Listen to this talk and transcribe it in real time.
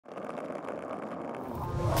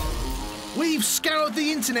We've scoured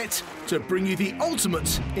the internet to bring you the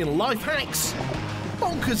ultimate in life hacks,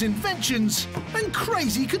 bonkers inventions and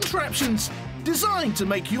crazy contraptions designed to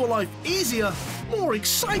make your life easier, more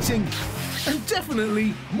exciting and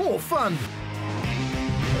definitely more fun.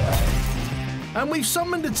 And we've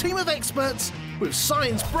summoned a team of experts with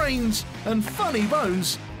science brains and funny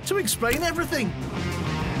bones to explain everything.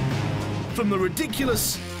 From the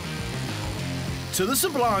ridiculous to the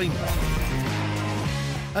sublime.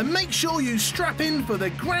 And make sure you strap in for the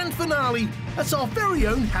grand finale at our very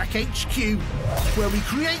own Hack HQ, where we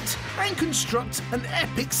create and construct an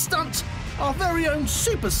epic stunt, our very own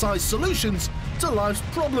super-sized solutions to life's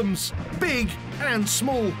problems, big and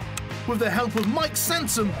small, with the help of Mike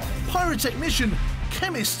Sansom, pyrotechnician,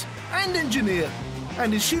 chemist and engineer,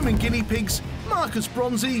 and his human guinea pigs, Marcus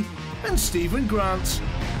Bronzy and Stephen Grant.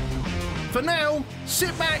 For now,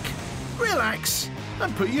 sit back, relax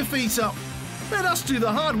and put your feet up. Let us do the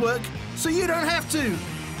hard work so you don't have to.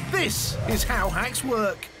 This is how hacks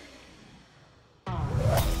work.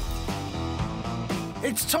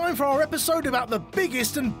 It's time for our episode about the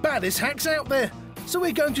biggest and baddest hacks out there. So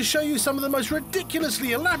we're going to show you some of the most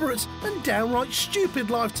ridiculously elaborate and downright stupid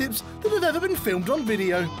life tips that have ever been filmed on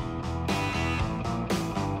video.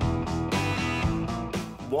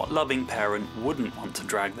 What loving parent wouldn't want to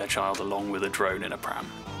drag their child along with a drone in a pram?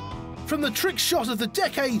 From the trick shot of the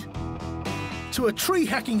decade, to a tree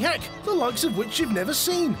hacking hack the likes of which you've never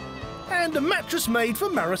seen, and a mattress made for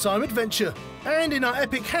maritime adventure. And in our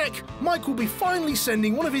epic hack, Mike will be finally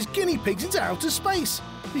sending one of his guinea pigs into outer space.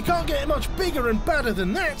 You can't get much bigger and badder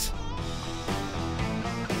than that.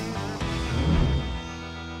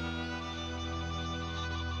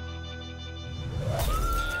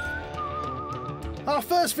 Our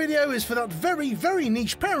first video is for that very, very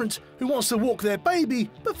niche parent who wants to walk their baby,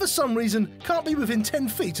 but for some reason can't be within 10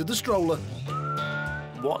 feet of the stroller.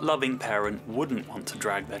 What loving parent wouldn't want to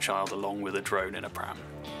drag their child along with a drone in a pram?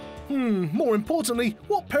 More importantly,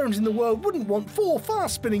 what parent in the world wouldn't want 4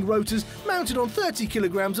 fast-spinning rotors mounted on 30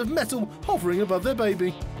 kilograms of metal hovering above their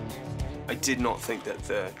baby? I did not think that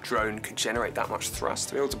the drone could generate that much thrust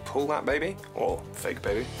to be able to pull that baby, or fake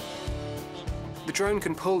baby. The drone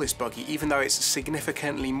can pull this buggy even though it's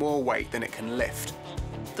significantly more weight than it can lift.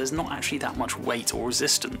 There's not actually that much weight or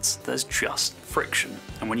resistance, there's just friction.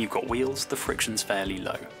 And when you've got wheels, the friction's fairly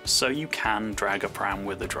low. So you can drag a pram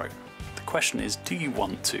with a drone. The question is, do you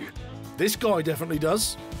want to? This guy definitely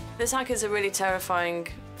does. This hack is a really terrifying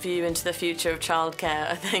view into the future of childcare,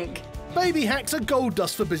 I think. Baby hacks are gold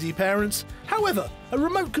dust for busy parents. However, a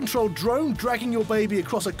remote-controlled drone dragging your baby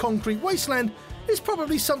across a concrete wasteland is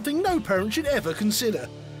probably something no parent should ever consider.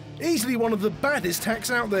 Easily one of the baddest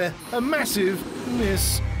hacks out there. A massive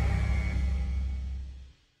miss.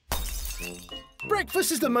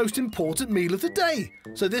 Breakfast is the most important meal of the day,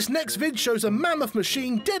 so this next vid shows a mammoth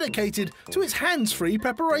machine dedicated to its hands-free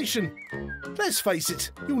preparation. Let's face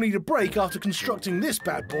it, you'll need a break after constructing this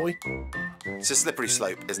bad boy. It's a slippery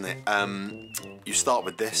slope, isn't it? You start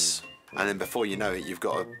with this, and then before you know it, you've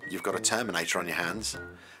got a Terminator on your hands,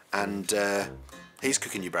 and he's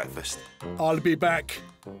cooking you breakfast. I'll be back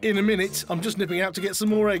in a minute. I'm just nipping out to get some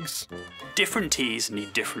more eggs. Different teas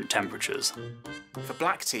need different temperatures. For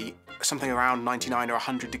black tea, something around 99 or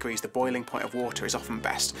 100 degrees, the boiling point of water is often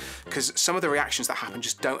best, because some of the reactions that happen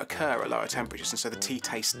just don't occur at lower temperatures, and so the tea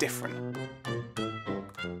tastes different.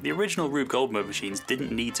 The original Rube Goldberg machines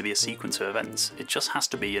didn't need to be a sequence of events, it just has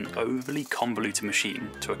to be an overly convoluted machine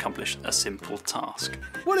to accomplish a simple task.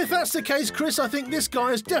 Well, if that's the case, Chris, I think this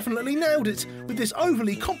guy has definitely nailed it with this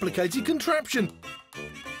overly complicated contraption.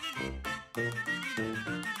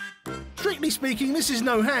 Strictly speaking, this is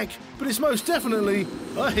no hack, but it's most definitely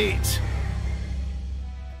a hit.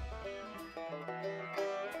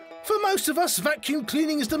 For most of us, vacuum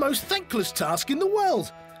cleaning is the most thankless task in the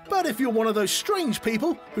world. But if you're one of those strange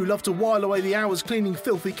people who love to while away the hours cleaning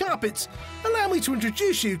filthy carpets, allow me to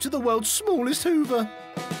introduce you to the world's smallest Hoover.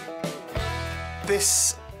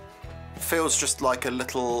 This feels just like a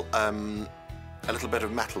little bit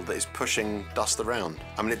of metal that is pushing dust around.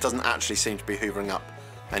 I mean, it doesn't actually seem to be hoovering up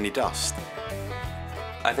any dust.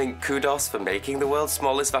 I think kudos for making the world's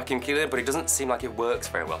smallest vacuum cleaner, but it doesn't seem like it works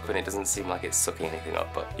very well, and it doesn't seem like it's sucking anything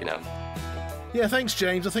up, but you know. Yeah, thanks,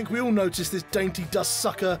 James. I think we all noticed this dainty dust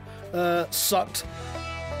sucker sucked.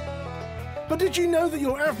 But did you know that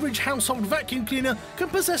your average household vacuum cleaner can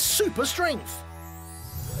possess super strength?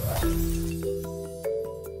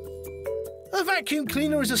 A vacuum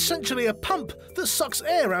cleaner is essentially a pump that sucks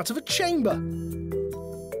air out of a chamber.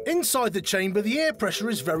 Inside the chamber, the air pressure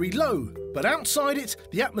is very low, but outside it,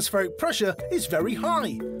 the atmospheric pressure is very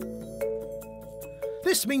high.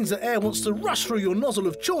 This means that air wants to rush through your nozzle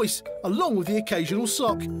of choice, along with the occasional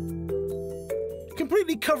sock.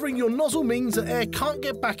 Completely covering your nozzle means that air can't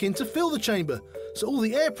get back in to fill the chamber, so all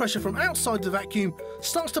the air pressure from outside the vacuum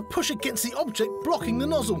starts to push against the object blocking the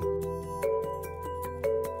nozzle.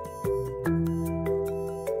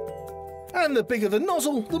 And the bigger the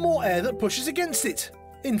nozzle, the more air that pushes against it.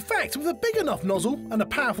 In fact, with a big enough nozzle and a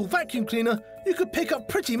powerful vacuum cleaner, you could pick up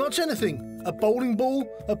pretty much anything. A bowling ball,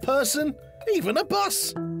 a person, even a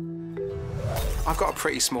bus. I've got a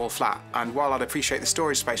pretty small flat, and while I'd appreciate the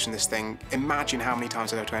storage space from this thing, imagine how many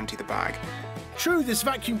times I'd have to empty the bag. True, this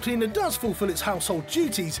vacuum cleaner does fulfil its household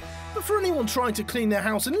duties, but for anyone trying to clean their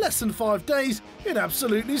house in less than 5 days, it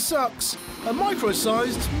absolutely sucks. A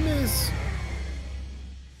micro-sized miss.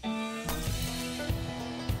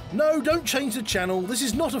 No, don't change the channel. This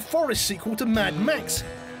is not a Forest sequel to Mad Max.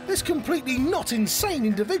 This completely not insane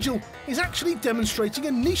individual is actually demonstrating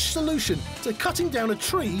a niche solution to cutting down a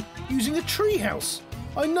tree using a tree house.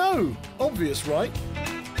 I know, obvious, right?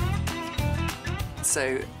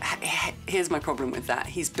 So here's my problem with that.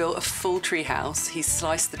 He's built a full tree house, he's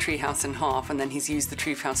sliced the tree house in half, and then he's used the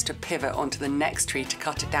tree house to pivot onto the next tree to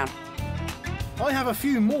cut it down. I have a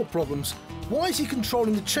few more problems. Why is he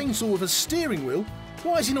controlling the chainsaw with a steering wheel?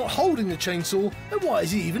 Why is he not holding the chainsaw? And why is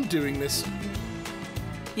he even doing this?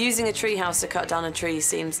 Using a treehouse to cut down a tree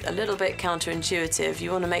seems a little bit counterintuitive.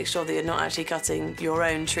 You want to make sure that you're not actually cutting your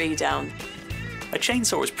own tree down. A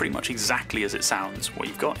chainsaw is pretty much exactly as it sounds. What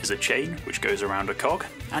you've got is a chain which goes around a cog,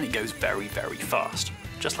 and it goes very, very fast,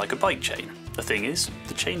 just like a bike chain. The thing is,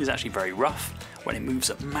 the chain is actually very rough. When it moves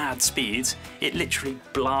at mad speeds, it literally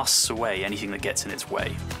blasts away anything that gets in its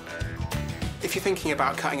way. If you're thinking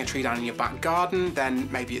about cutting a tree down in your back garden, then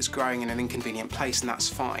maybe it's growing in an inconvenient place and that's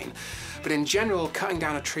fine. But in general, cutting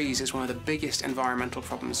down of trees is one of the biggest environmental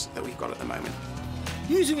problems that we've got at the moment.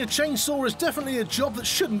 Using a chainsaw is definitely a job that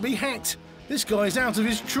shouldn't be hacked. This guy's out of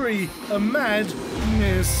his tree. A mad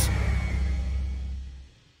miss.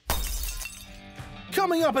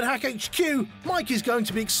 Coming up at Hack HQ, Mike is going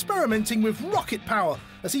to be experimenting with rocket power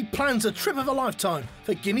as he plans a trip of a lifetime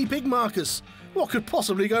for guinea pig Marcus. What could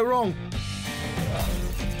possibly go wrong?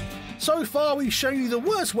 So far, we've shown you the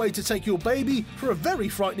worst way to take your baby for a very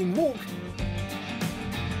frightening walk,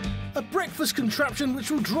 a breakfast contraption which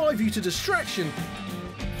will drive you to distraction,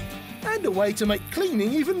 and a way to make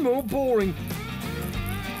cleaning even more boring.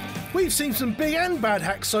 We've seen some big and bad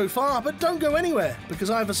hacks so far, but don't go anywhere, because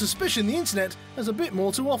I have a suspicion the internet has a bit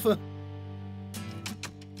more to offer.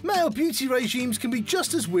 Male beauty regimes can be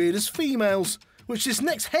just as weird as females, which this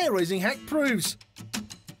next hair-raising hack proves.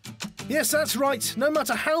 Yes, that's right. No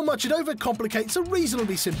matter how much it overcomplicates a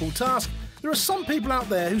reasonably simple task, there are some people out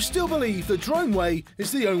there who still believe the drone way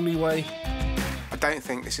is the only way. I don't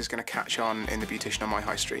think this is going to catch on in the beautician on my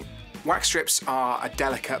high street. Wax strips are a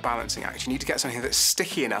delicate balancing act. You need to get something that's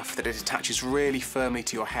sticky enough that it attaches really firmly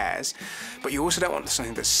to your hairs, but you also don't want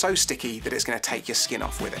something that's so sticky that it's going to take your skin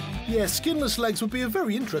off with it. Yeah, skinless legs would be a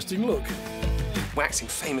very interesting look. Waxing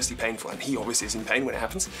famously painful, and he obviously is in pain when it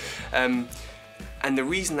happens. And the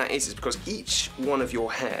reason that is because each one of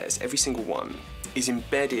your hairs, every single one, is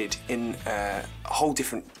embedded in a whole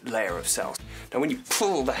different layer of cells. Now when you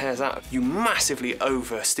pull the hairs out, you massively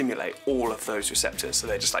overstimulate all of those receptors, so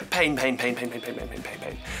they're just like pain, pain, pain, pain, pain, pain, pain, pain, pain,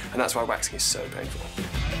 pain. And that's why waxing is so painful.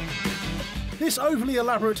 This overly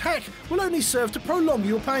elaborate hack will only serve to prolong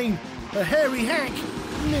your pain. A hairy hack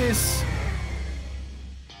miss.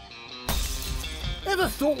 Ever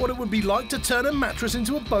thought what it would be like to turn a mattress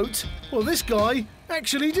into a boat? Well, this guy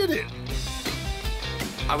actually did it.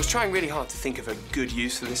 I was trying really hard to think of a good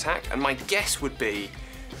use for this hack, and my guess would be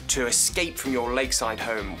to escape from your lakeside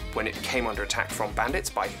home when it came under attack from bandits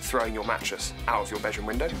by throwing your mattress out of your bedroom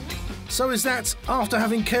window. So is that, after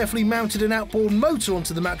having carefully mounted an outboard motor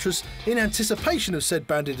onto the mattress in anticipation of said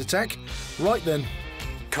bandit attack? Right then.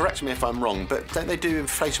 Correct me if I'm wrong, but don't they do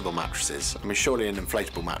inflatable mattresses? I mean, surely an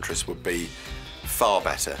inflatable mattress would be far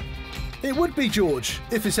better. It would be, George,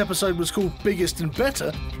 if this episode was called Biggest and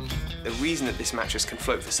Better. The reason that this mattress can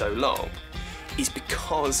float for so long is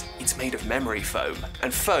because it's made of memory foam,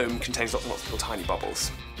 and foam contains lots and lots of little tiny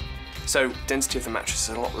bubbles. So density of the mattress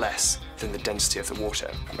is a lot less than the density of the water,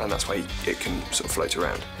 and that's why it can sort of float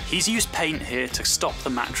around. He's used paint here to stop the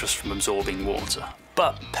mattress from absorbing water.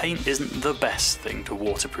 But paint isn't the best thing to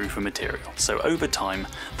waterproof a material, so over time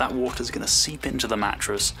that water's going to seep into the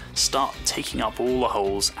mattress, start taking up all the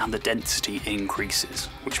holes, and the density increases,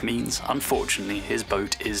 which means, unfortunately, his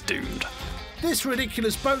boat is doomed. This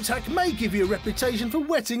ridiculous boat hack may give you a reputation for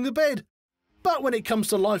wetting the bed, but when it comes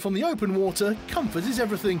to life on the open water, comfort is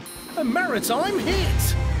everything. A maritime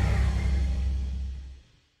hit!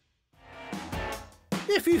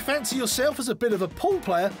 If you fancy yourself as a bit of a pool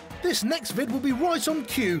player, this next vid will be right on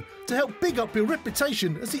cue to help big up your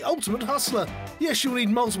reputation as the ultimate hustler. Yes, you'll need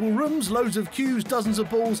multiple rooms, loads of cues, dozens of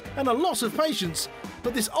balls and a lot of patience,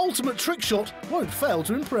 but this ultimate trick shot won't fail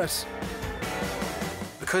to impress.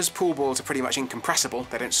 Because pool balls are pretty much incompressible,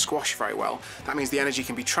 they don't squash very well, that means the energy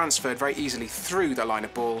can be transferred very easily through the line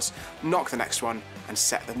of balls, knock the next one and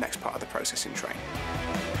set the next part of the processing train.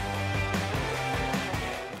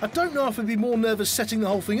 I don't know if I'd be more nervous setting the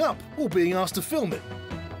whole thing up or being asked to film it.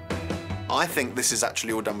 I think this is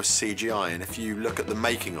actually all done with CGI, and if you look at the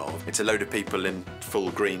making of, it's a load of people in full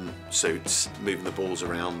green suits moving the balls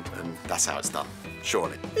around, and that's how it's done,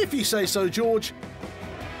 surely. If you say so, George.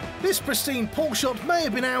 This pristine pool shot may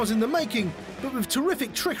have been hours in the making, but with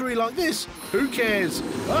terrific trickery like this, who cares?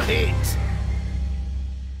 A hit!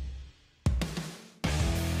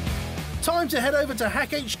 Time to head over to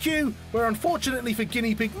Hack HQ, where unfortunately for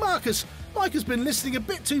guinea pig Marcus, Mike has been listening a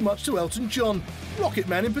bit too much to Elton John, Rocket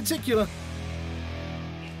Man in particular.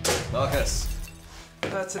 Marcus.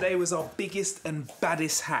 Today was our biggest and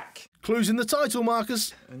baddest hack. Clues in the title,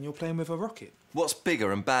 Marcus. And you're playing with a rocket. What's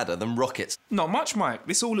bigger and badder than rockets? Not much, Mike.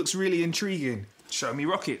 This all looks really intriguing. Show me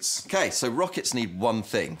rockets. Okay, so rockets need one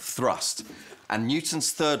thing, thrust. And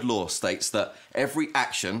Newton's third law states that every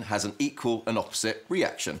action has an equal and opposite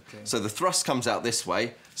reaction. Okay. So the thrust comes out this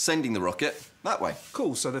way, sending the rocket that way.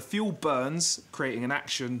 Cool, so the fuel burns, creating an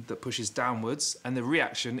action that pushes downwards, and the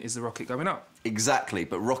reaction is the rocket going up. Exactly,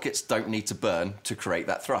 but rockets don't need to burn to create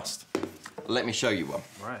that thrust. Let me show you one.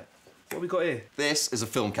 Right. What have we got here? This is a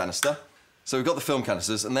film canister. So we've got the film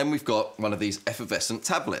canisters, and then we've got one of these effervescent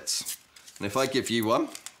tablets. And if I give you one,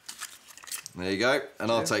 there you go, and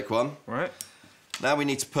I'll take one. Right. Now we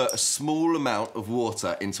need to put a small amount of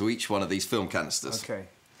water into each one of these film canisters. Okay.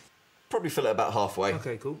 Probably fill it about halfway.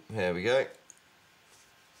 Okay, cool. Here we go.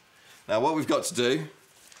 Now what we've got to do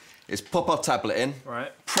is pop our tablet in,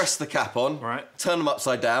 right. Press the cap on, right. Turn them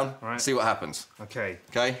upside down, right. See what happens. Okay.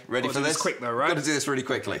 Okay, ready for this? Got to do this quick though, right? Got to do this really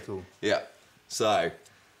quickly. Okay, cool. Yeah. So,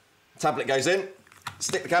 tablet goes in,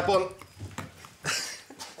 stick the cap on.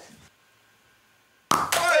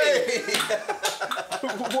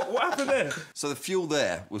 What happened there? So the fuel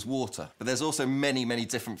there was water, but there's also many, many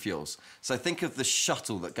different fuels. So think of the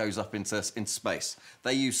shuttle that goes up into space.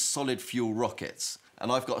 They use solid fuel rockets,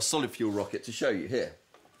 and I've got a solid fuel rocket to show you here.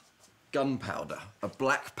 Gunpowder, a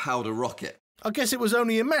black powder rocket. I guess it was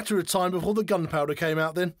only a matter of time before the gunpowder came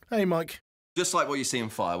out then. Hey, Mike. Just like what you see in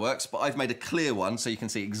fireworks, but I've made a clear one so you can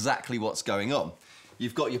see exactly what's going on.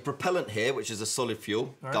 You've got your propellant here, which is a solid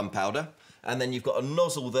fuel, right. Gunpowder, and then you've got a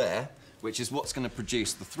nozzle there, which is what's going to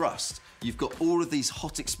produce the thrust. You've got all of these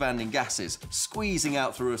hot expanding gases squeezing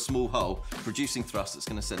out through a small hole, producing thrust that's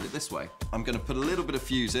going to send it this way. I'm going to put a little bit of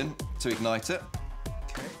fuse in to ignite it.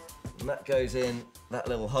 Okay. And that goes in that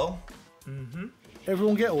little hole. Mm-hmm.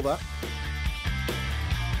 Everyone get all that?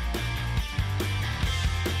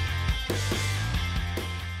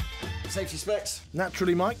 Safety specs.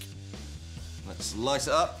 Naturally, Mike. Let's light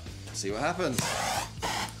it up, see what happens.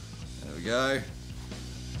 There we go.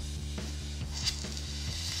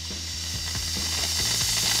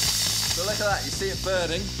 So look at that, you see it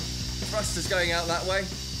burning. Thrust is going out that way,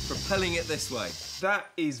 propelling it this way.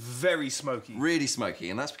 That is very smoky. Really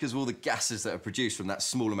smoky, and that's because of all the gases that are produced from that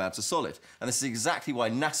small amount of solid. And this is exactly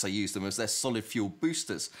why NASA used them as their solid fuel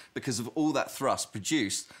boosters, because of all that thrust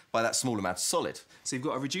produced by that small amount of solid. So you've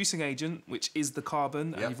got a reducing agent, which is the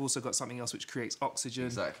carbon, Yep. and you've also got something else which creates oxygen.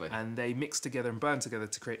 Exactly. And they mix together and burn together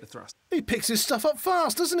to create the thrust. He picks his stuff up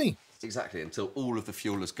fast, doesn't he? Exactly, until all of the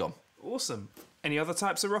fuel has gone. Awesome. Any other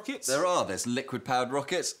types of rockets? There's liquid-powered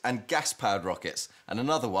rockets and gas-powered rockets. And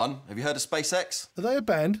another one, have you heard of SpaceX? Are they a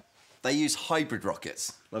band? They use hybrid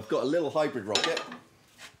rockets. I've got a little hybrid rocket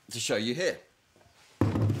to show you here.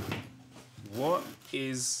 What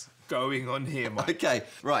is going on here, Mike? Okay,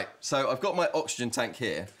 right, so I've got my oxygen tank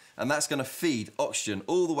here, and that's going to feed oxygen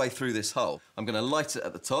all the way through this hole. I'm going to light it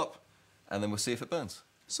at the top, and then we'll see if it burns.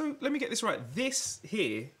 So let me get this right. This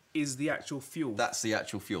here is the actual fuel. That's the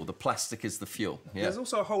actual fuel. The plastic is the fuel. Yeah. There's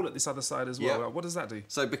also a hole at this other side as well. Yeah. What does that do?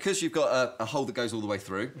 So because you've got a hole that goes all the way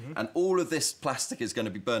through, and all of this plastic is going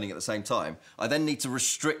to be burning at the same time, I then need to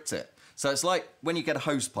restrict it. So it's like when you get a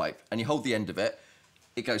hose pipe and you hold the end of it,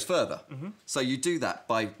 it goes further. So you do that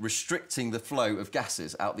by restricting the flow of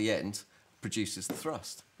gases out the end, produces the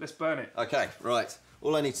thrust. Let's burn it. Okay, right.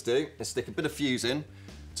 All I need to do is stick a bit of fuse in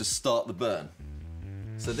to start the burn.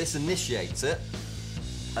 So this initiates it,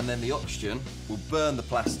 and then the oxygen will burn the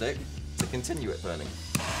plastic to continue it burning.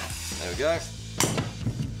 There we go.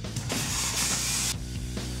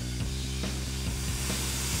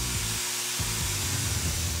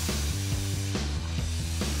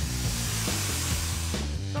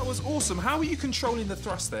 That was awesome. How are you controlling the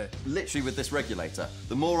thrust there? Literally with this regulator.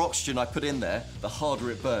 The more oxygen I put in there, the harder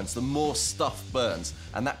it burns, the more stuff burns,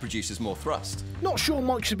 and that produces more thrust. Not sure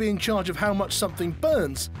Mike should be in charge of how much something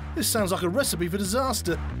burns. This sounds like a recipe for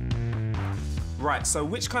disaster. Right, so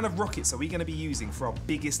which kind of rockets are we going to be using for our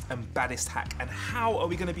biggest and baddest hack, and how are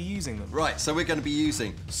we going to be using them? Right, so we're going to be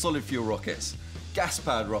using solid fuel rockets,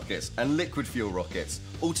 gas-powered rockets, and liquid fuel rockets,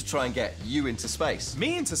 all to try and get you into space.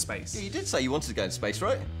 Me into space? Yeah, you did say you wanted to go into space,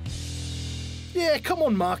 right? Yeah, come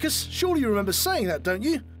on, Marcus. Surely you remember saying that, don't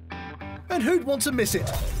you? And who'd want to miss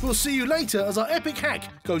it? We'll see you later as our epic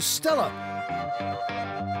hack goes stellar.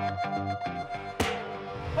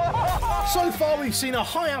 So far we've seen a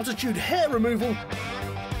high-altitude hair removal,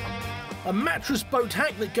 a mattress boat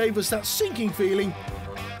hack that gave us that sinking feeling,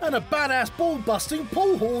 and a badass ball-busting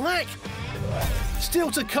pool hall hack.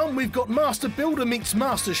 Still to come, we've got Master Builder meets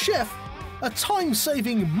Master Chef, a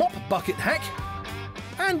time-saving mop bucket hack,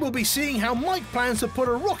 and we'll be seeing how Mike plans to put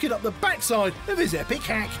a rocket up the backside of his epic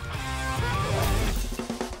hack.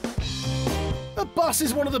 A bus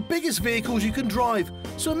is one of the biggest vehicles you can drive,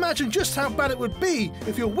 so imagine just how bad it would be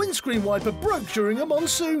if your windscreen wiper broke during a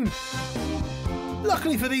monsoon.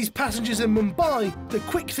 Luckily for these passengers in Mumbai, the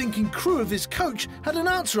quick-thinking crew of this coach had an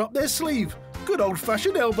answer up their sleeve. Good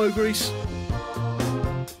old-fashioned elbow grease.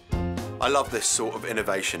 I love this sort of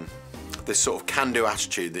innovation, this sort of can-do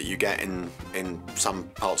attitude that you get in some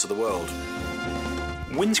parts of the world.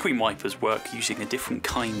 Windscreen wipers work using a different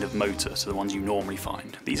kind of motor to the ones you normally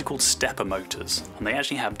find. These are called stepper motors, and they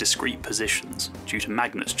actually have discrete positions due to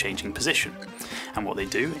magnets changing position. And what they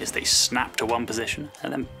do is they snap to one position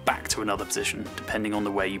and then back to another position, depending on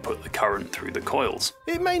the way you put the current through the coils.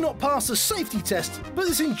 It may not pass the safety test, but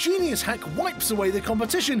this ingenious hack wipes away the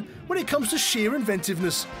competition when it comes to sheer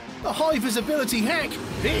inventiveness. A high visibility hack,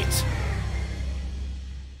 hit!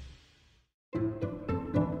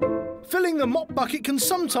 Filling the mop bucket can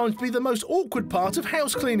sometimes be the most awkward part of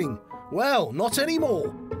house cleaning. Well, not anymore.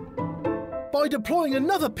 By deploying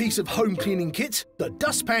another piece of home cleaning kit, the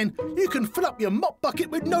dustpan, you can fill up your mop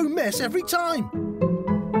bucket with no mess every time.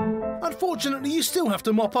 Unfortunately, you still have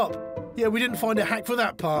to mop up. Yeah, we didn't find a hack for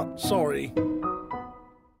that part, sorry.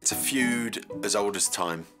 It's a feud as old as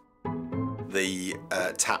time. The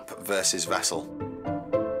tap versus vessel.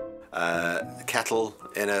 Kettle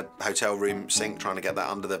in a hotel room sink, trying to get that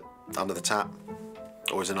under the tap,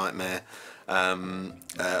 always a nightmare.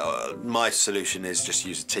 My solution is just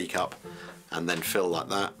use a teacup and then fill like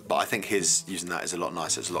that, but I think his using that is a lot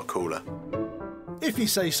nicer, it's a lot cooler. If you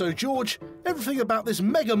say so, George. Everything about this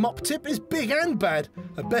mega mop tip is big and bad,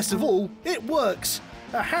 and best of all, it works.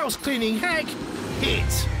 A house cleaning hack,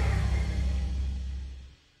 hit!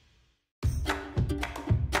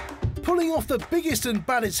 Pulling off the biggest and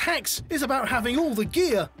baddest hacks is about having all the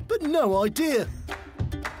gear, but no idea.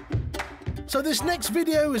 So this next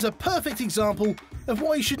video is a perfect example of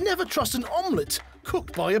why you should never trust an omelette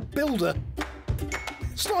cooked by a builder.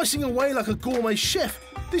 Slicing away like a gourmet chef,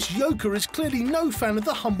 this yoker is clearly no fan of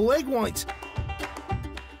the humble egg white.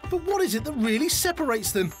 But what is it that really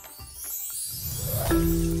separates them?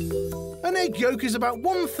 An egg yolk is about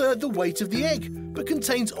 1/3 the weight of the egg, but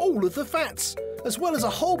contains all of the fats, as well as a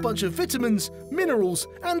whole bunch of vitamins, minerals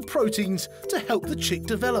and proteins to help the chick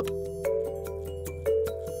develop.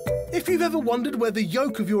 If you've ever wondered where the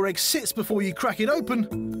yolk of your egg sits before you crack it open,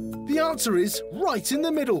 the answer is right in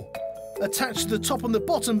the middle, attached to the top and the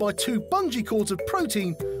bottom by 2 bungee cords of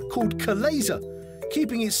protein called chalaza,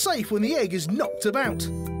 keeping it safe when the egg is knocked about.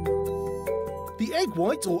 The egg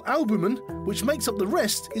white, or albumin, which makes up the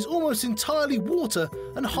rest, is almost entirely water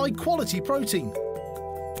and high-quality protein.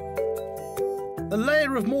 A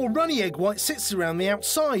layer of more runny egg white sits around the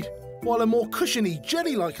outside, while a more cushiony,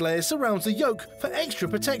 jelly-like layer surrounds the yolk for extra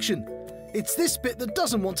protection. It's this bit that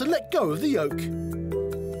doesn't want to let go of the yolk.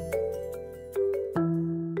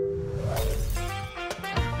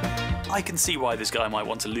 I can see why this guy might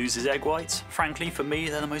want to lose his egg whites. Frankly, for me,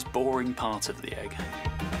 they're the most boring part of the egg.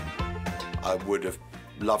 I would have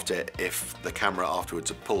loved it if the camera afterwards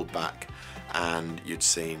had pulled back and you'd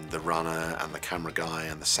seen the runner and the camera guy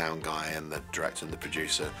and the sound guy and the director and the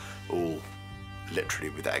producer all literally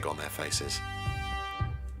with egg on their faces.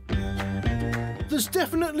 There's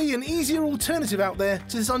definitely an easier alternative out there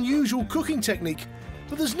to this unusual cooking technique,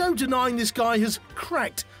 but there's no denying this guy has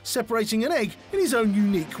cracked separating an egg in his own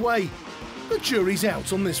unique way. The jury's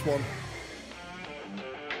out on this one.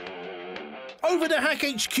 Over to Hack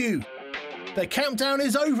HQ. The countdown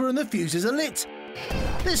is over and the fuses are lit.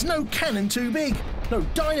 There's no cannon too big, no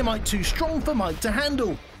dynamite too strong for Mike to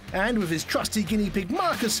handle, and with his trusty guinea pig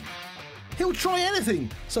Marcus, he'll try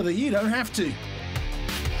anything so that you don't have to.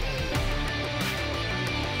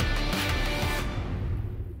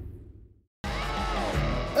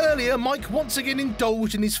 earlier, Mike once again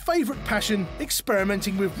indulged in his favourite passion,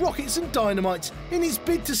 experimenting with rockets and dynamite in his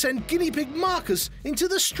bid to send guinea pig Marcus into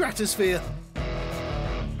the stratosphere.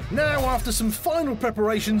 Now, after some final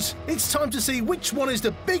preparations, it's time to see which one is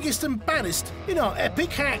the biggest and baddest in our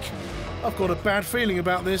epic hack. I've got a bad feeling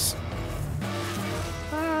about this.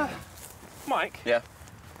 Mike? Yeah?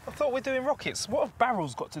 I thought we're doing rockets. What have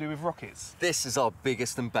barrels got to do with rockets? This is our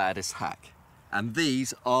biggest and baddest hack. And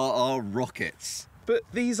these are our rockets. But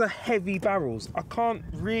these are heavy barrels. I can't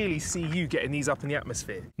really see you getting these up in the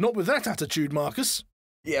atmosphere. Not with that attitude, Marcus.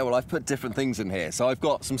 Yeah, well, I've put different things in here. So I've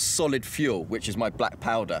got some solid fuel, which is my black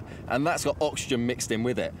powder, and that's got oxygen mixed in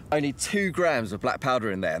with it. Only 2 grams of black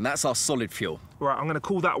powder in there, and that's our solid fuel. Right, I'm going to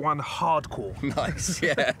call that one hardcore. Nice,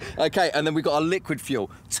 yeah. OK, and then we've got our liquid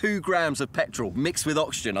fuel, 2 grams of petrol mixed with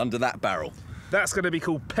oxygen under that barrel. That's going to be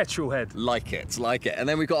called petrol head. Like it, like it. And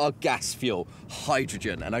then we've got our gas fuel,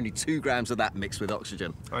 hydrogen, and only 2 grams of that mixed with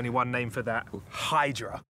oxygen. Only one name for that,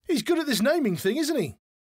 Hydra. He's good at this naming thing, isn't he?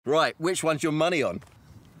 Right, which one's your money on?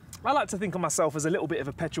 I like to think of myself as a little bit of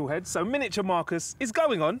a petrol head, so miniature Marcus is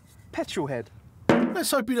going on petrol head.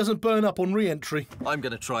 Let's hope he doesn't burn up on re-entry. I'm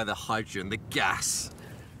going to try the hydrogen, the gas.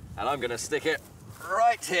 And I'm going to stick it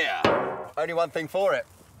right here. Only one thing for it.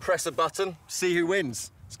 Press a button, see who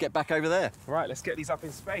wins. Let's get back over there. Right, let's get these up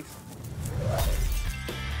in space.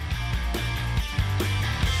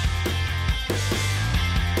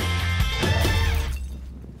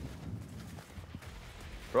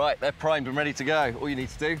 Right, they're primed and ready to go. All you need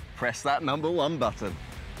to do, press that number 1 button.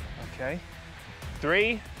 OK.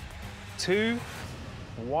 3, 2,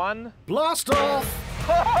 1. Blast off!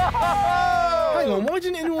 Hang on, why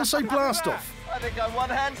didn't anyone say blast off? I think I'm 1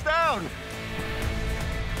 hands down.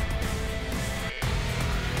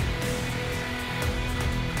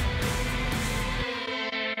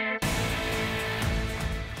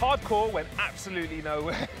 Hardcore went absolutely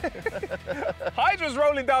nowhere. Hydra's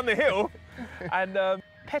rolling down the hill, and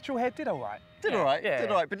petrol head did all right. Did all right, yeah. did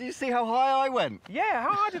all right. But did you see how high I went? Yeah,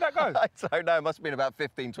 how high did that go? I don't know, it must have been about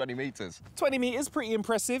 15, 20 metres. 20 metres, pretty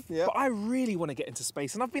impressive. Yep. But I really want to get into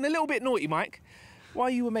space, and I've been a little bit naughty, Mike. While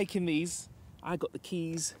you were making these, I got the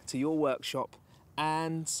keys to your workshop,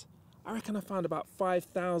 and I reckon I found about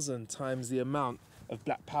 5,000 times the amount of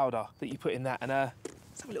black powder that you put in that. And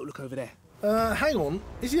let's have a little look over there. Hang on,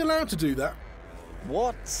 is he allowed to do that?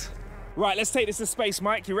 What? Right, let's take this to space,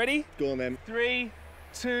 Mike. You ready? Go on then. 3,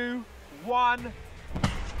 2, 1. Look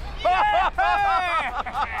at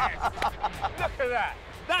that.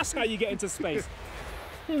 That's how you get into space.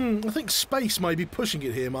 I think space may be pushing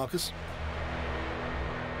it here, Marcus.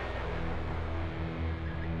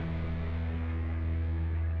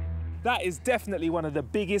 That is definitely one of the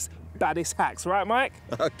biggest, baddest hacks, right, Mike?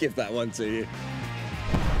 I'll give that one to you.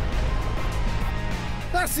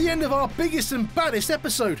 That's the end of our biggest and baddest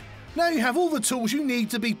episode. Now you have all the tools you need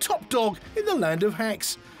to be top dog in the land of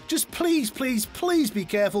hacks. Just please, please, please be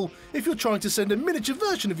careful if you're trying to send a miniature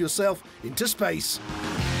version of yourself into space.